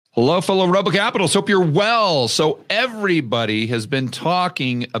Hello, fellow Rebel Capitals. Hope you're well. So everybody has been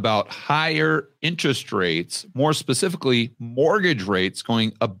talking about higher interest rates, more specifically mortgage rates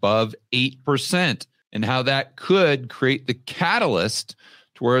going above 8%, and how that could create the catalyst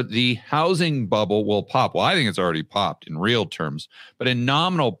to where the housing bubble will pop. Well, I think it's already popped in real terms, but in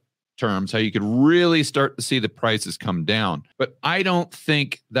nominal terms, how you could really start to see the prices come down. But I don't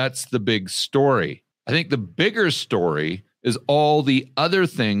think that's the big story. I think the bigger story is all the other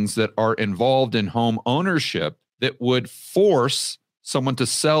things that are involved in home ownership that would force someone to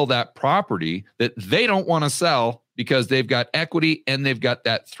sell that property that they don't want to sell because they've got equity and they've got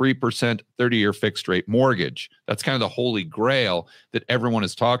that 3% 30-year fixed rate mortgage. That's kind of the holy grail that everyone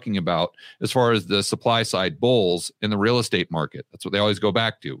is talking about as far as the supply side bulls in the real estate market. That's what they always go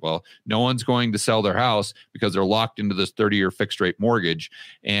back to. Well, no one's going to sell their house because they're locked into this 30-year fixed rate mortgage.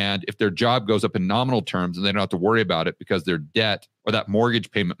 And if their job goes up in nominal terms and they don't have to worry about it because their debt or that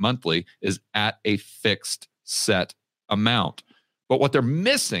mortgage payment monthly is at a fixed set amount. But what they're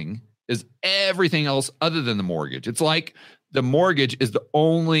missing is everything else other than the mortgage. It's like the mortgage is the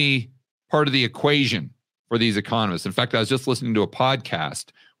only part of the equation for these economists. In fact, I was just listening to a podcast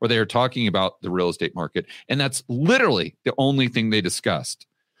where they were talking about the real estate market, and that's literally the only thing they discussed.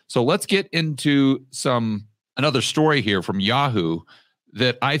 So let's get into another story here from Yahoo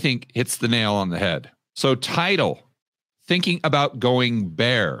that I think hits the nail on the head. So title, thinking about going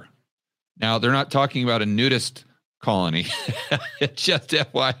bare. Now, they're not talking about a nudist colony. Just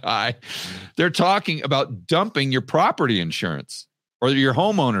FYI. They're talking about dumping your property insurance or your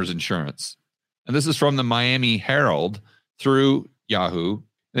homeowner's insurance. And this is from the Miami Herald through Yahoo.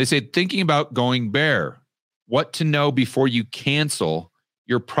 They say, thinking about going bare, what to know before you cancel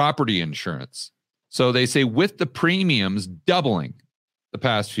your property insurance. So they say with the premiums doubling the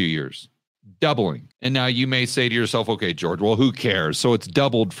past few years, doubling. And now you may say to yourself, okay, George, well, who cares? So it's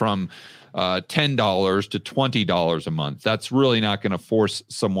doubled from $10 to $20 a month. That's really not going to force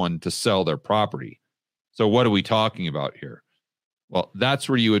someone to sell their property. So what are we talking about here? Well, that's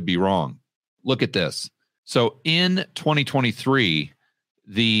where you would be wrong. Look at this. So in 2023,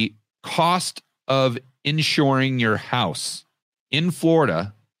 the cost of insuring your house in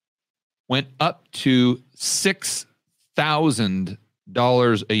Florida went up to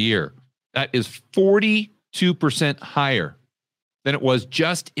 $6,000 a year. That is 42% higher than it was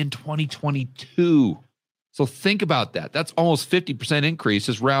just in 2022. So think about that. That's almost 50% increase,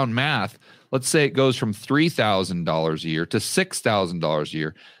 just round math. Let's say it goes from $3,000 a year to $6,000 a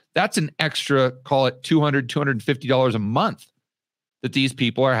year. That's an extra, call it $200, $250 a month that these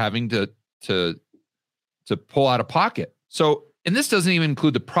people are having to pull out of pocket. So, and this doesn't even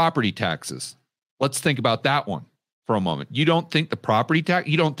include the property taxes. Let's think about that one for a moment. You don't think the property tax,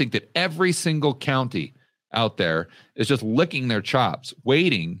 you don't think that every single county out there is just licking their chops,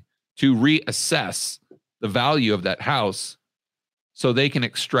 waiting to reassess the value of that house so they can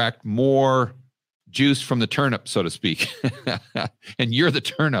extract more juice from the turnip, so to speak. And you're the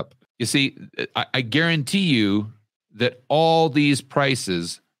turnip. You see, I guarantee you that all these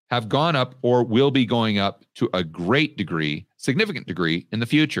prices have gone up or will be going up to a great degree, significant degree in the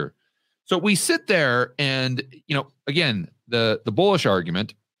future. So we sit there and, again, the bullish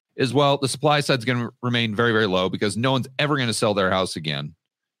argument is, well, the supply side is going to remain very, very low because no one's ever going to sell their house again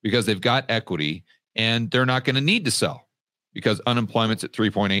because they've got equity and they're not going to need to sell because unemployment's at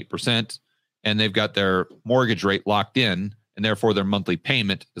 3.8% and they've got their mortgage rate locked in and therefore their monthly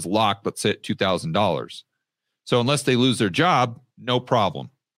payment is locked, let's say at $2,000. So unless they lose their job, no problem.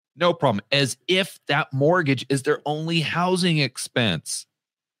 No problem. As if that mortgage is their only housing expense.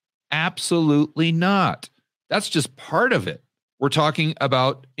 Absolutely not. That's just part of it. We're talking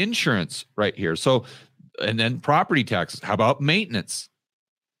about insurance right here. So, and then property taxes. How about maintenance?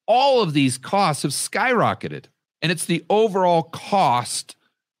 All of these costs have skyrocketed, and it's the overall cost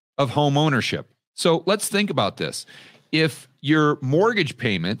of home ownership. So let's think about this. If your mortgage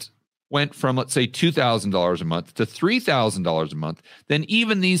payment went from, let's say, $2,000 a month to $3,000 a month, then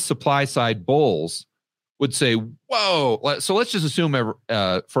even these supply side bulls would say, whoa. So let's just assume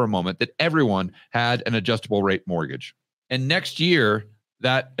for a moment that everyone had an adjustable rate mortgage. And next year,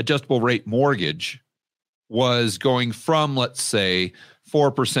 that adjustable rate mortgage was going from, let's say,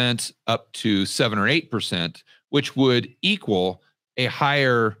 4% up to 7 or 8%, which would equal a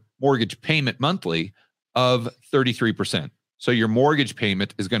higher mortgage payment monthly of 33%. So your mortgage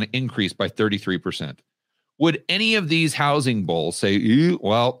payment is going to increase by 33%. Would any of these housing bulls say,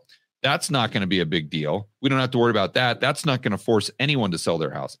 well, that's not going to be a big deal. We don't have to worry about that. That's not going to force anyone to sell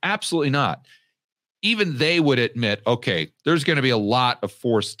their house. Absolutely not. Even they would admit, okay, there's going to be a lot of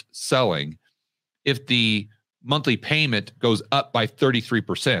forced selling if the monthly payment goes up by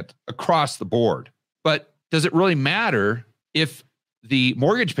 33% across the board. But does it really matter if the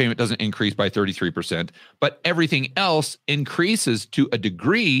mortgage payment doesn't increase by 33%, but everything else increases to a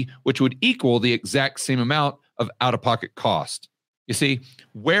degree which would equal the exact same amount of out-of-pocket cost? You see,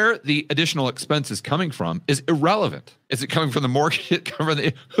 where the additional expense is coming from is irrelevant. Is it coming from the mortgage?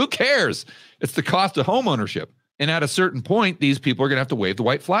 Who cares? It's the cost of home ownership. And at a certain point, these people are going to have to wave the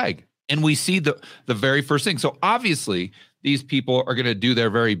white flag. And we see the very first thing. So obviously, these people are going to do their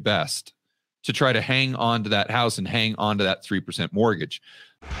very best to try to hang on to that house and hang on to that 3% mortgage.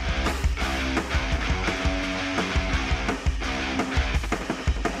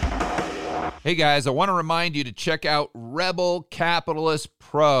 Hey guys, I want to remind you to check out Rebel Capitalist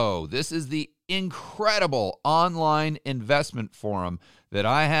Pro. This is the incredible online investment forum that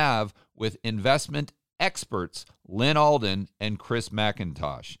I have with investment experts Lynn Alden and Chris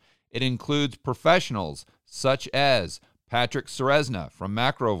McIntosh. It includes professionals such as Patrick Ceresna from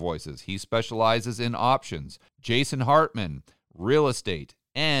Macro Voices. He specializes in options. Jason Hartman, real estate,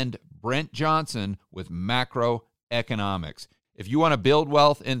 and Brent Johnson with macroeconomics. If you want to build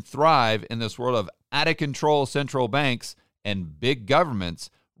wealth and thrive in this world of out-of-control central banks and big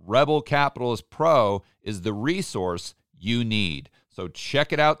governments, Rebel Capitalist Pro is the resource you need. So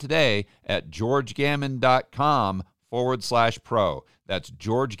check it out today at georgegammon.com/pro. That's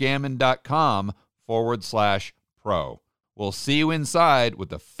georgegammon.com/pro. We'll see you inside with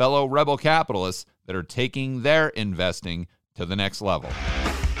the fellow Rebel capitalists that are taking their investing to the next level.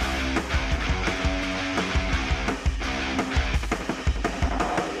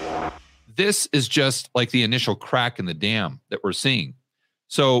 This is just like the initial crack in the dam that we're seeing.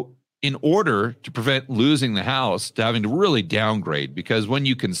 So in order to prevent losing the house, to having to really downgrade, because when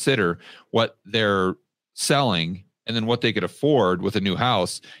you consider what they're selling and then what they could afford with a new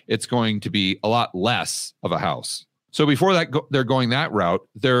house, it's going to be a lot less of a house. So before that, they're going that route.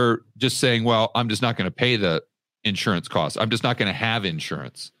 They're just saying, well, I'm just not going to pay the insurance costs. I'm just not going to have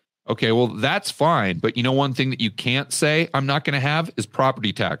insurance. Okay, well, that's fine. But you know, one thing that you can't say I'm not going to have is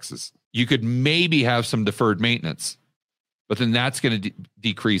property taxes. You could maybe have some deferred maintenance, but then that's going to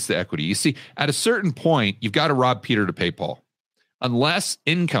decrease the equity. You see, at a certain point, you've got to rob Peter to pay Paul. Unless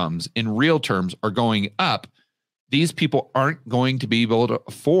incomes in real terms are going up, these people aren't going to be able to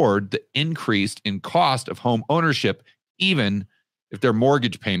afford the increase in cost of home ownership, even if their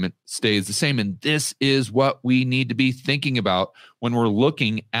mortgage payment stays the same. And this is what we need to be thinking about when we're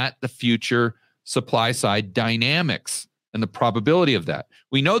looking at the future supply side dynamics and the probability of that.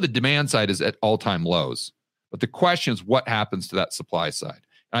 We know the demand side is at all-time lows, but the question is what happens to that supply side?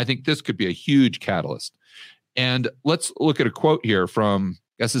 And I think this could be a huge catalyst. And let's look at a quote here from,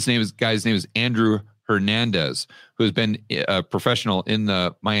 I guess guy's name is Andrew Hernandez, who has been a professional in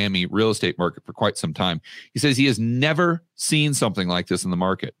the Miami real estate market for quite some time. He says he has never seen something like this in the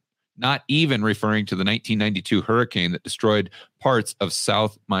market, not even referring to the 1992 hurricane that destroyed parts of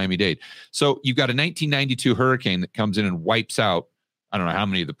South Miami-Dade. So you've got a 1992 hurricane that comes in and wipes out, I don't know how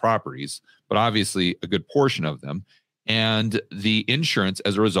many of the properties, but obviously a good portion of them. And the insurance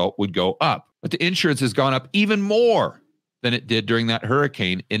as a result would go up. But the insurance has gone up even more than it did during that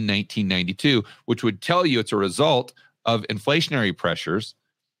hurricane in 1992, which would tell you it's a result of inflationary pressures.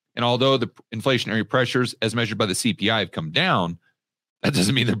 And although the inflationary pressures as measured by the CPI have come down, that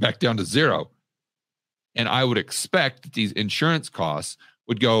doesn't mean they're back down to zero. And I would expect that these insurance costs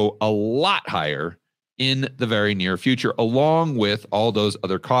would go a lot higher in the very near future, along with all those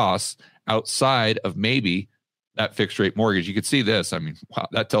other costs outside of maybe that fixed rate mortgage. You could see this. I mean, wow,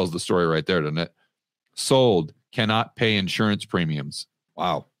 that tells the story right there, doesn't it? Sold, cannot pay insurance premiums.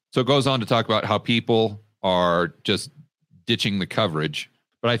 Wow. So it goes on to talk about how people are just ditching the coverage.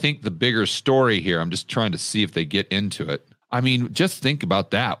 But I think the bigger story here, I'm just trying to see if they get into it. I mean, just think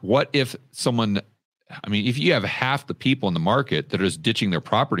about that. What if if you have half the people in the market that are just ditching their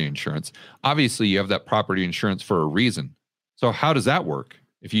property insurance, obviously you have that property insurance for a reason. So how does that work?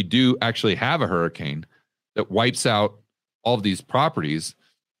 If you do actually have a hurricane that wipes out all of these properties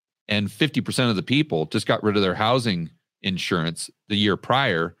and 50% of the people just got rid of their housing insurance the year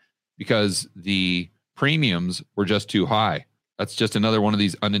prior because the premiums were just too high. That's just another one of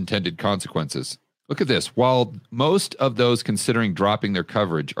these unintended consequences. Look at this. While most of those considering dropping their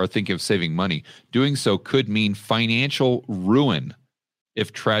coverage are thinking of saving money, doing so could mean financial ruin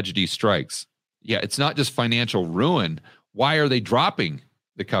if tragedy strikes. Yeah, it's not just financial ruin. Why are they dropping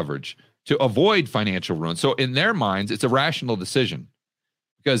the coverage? To avoid financial ruin. So in their minds, it's a rational decision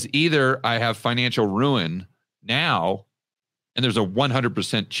because either I have financial ruin now, and there's a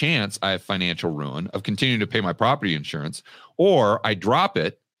 100% chance I have financial ruin of continuing to pay my property insurance, or I drop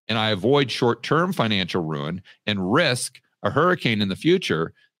it and I avoid short-term financial ruin and risk a hurricane in the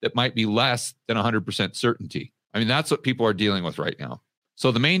future that might be less than 100% certainty. I mean, that's what people are dealing with right now.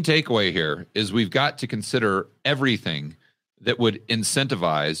 So the main takeaway here is we've got to consider everything that would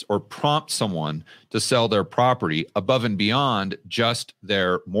incentivize or prompt someone to sell their property above and beyond just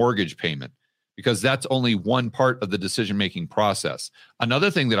their mortgage payment, because that's only one part of the decision-making process.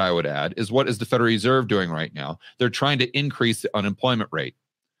 Another thing that I would add is, what is the Federal Reserve doing right now? They're trying to increase the unemployment rate.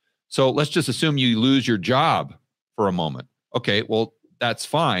 So let's just assume you lose your job for a moment. Okay, well, that's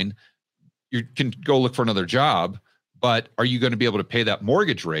fine. You can go look for another job, but are you going to be able to pay that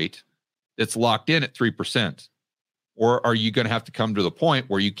mortgage rate that's locked in at 3%? Or are you going to have to come to the point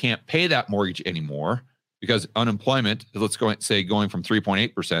where you can't pay that mortgage anymore because unemployment, let's go and say, going from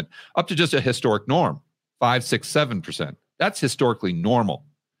 3.8% up to just a historic norm, 5, 6, 7%. That's historically normal.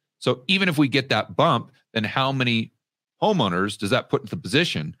 So even if we get that bump, then how many homeowners does that put in the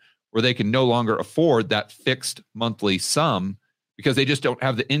position where they can no longer afford that fixed monthly sum because they just don't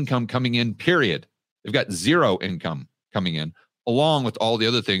have the income coming in, period? They've got zero income coming in, along with all the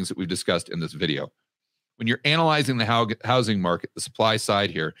other things that we've discussed in this video. When you're analyzing the housing market, the supply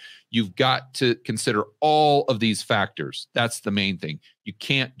side here, you've got to consider all of these factors. That's the main thing. You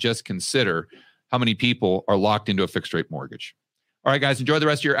can't just consider how many people are locked into a fixed rate mortgage. All right, guys, enjoy the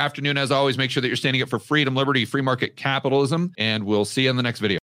rest of your afternoon. As always, make sure that you're standing up for freedom, liberty, free market capitalism, and we'll see you in the next video.